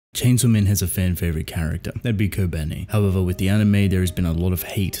Chainsawman has a fan favorite character, that'd be Kobeni. However, with the anime, there has been a lot of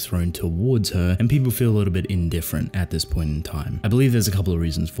hate thrown towards her and people feel a little bit indifferent at this point in time. I believe there's a couple of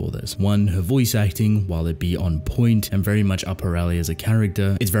reasons for this. One, her voice acting, while it be on point and very much up her alley as a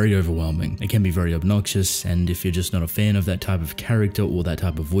character, it's very overwhelming. It can be very obnoxious, and if you're just not a fan of that type of character or that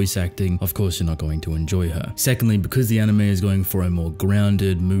type of voice acting, of course you're not going to enjoy her. Secondly, because the anime is going for a more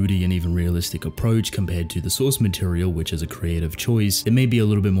grounded, moody, and even realistic approach compared to the source material, which is a creative choice, there may be a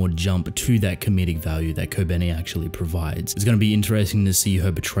little bit more jump to that comedic value that Kobeni actually provides. It's going to be interesting to see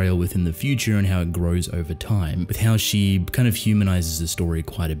her portrayal within the future and how it grows over time, with how she kind of humanizes the story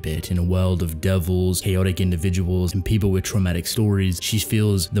quite a bit. In a world of devils, chaotic individuals, and people with traumatic stories, she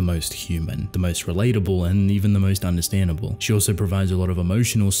feels the most human, the most relatable, and even the most understandable. She also provides a lot of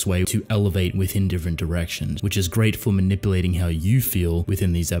emotional sway to elevate within different directions, which is great for manipulating how you feel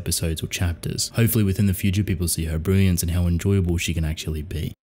within these episodes or chapters. Hopefully within the future people see her brilliance and how enjoyable she can actually be.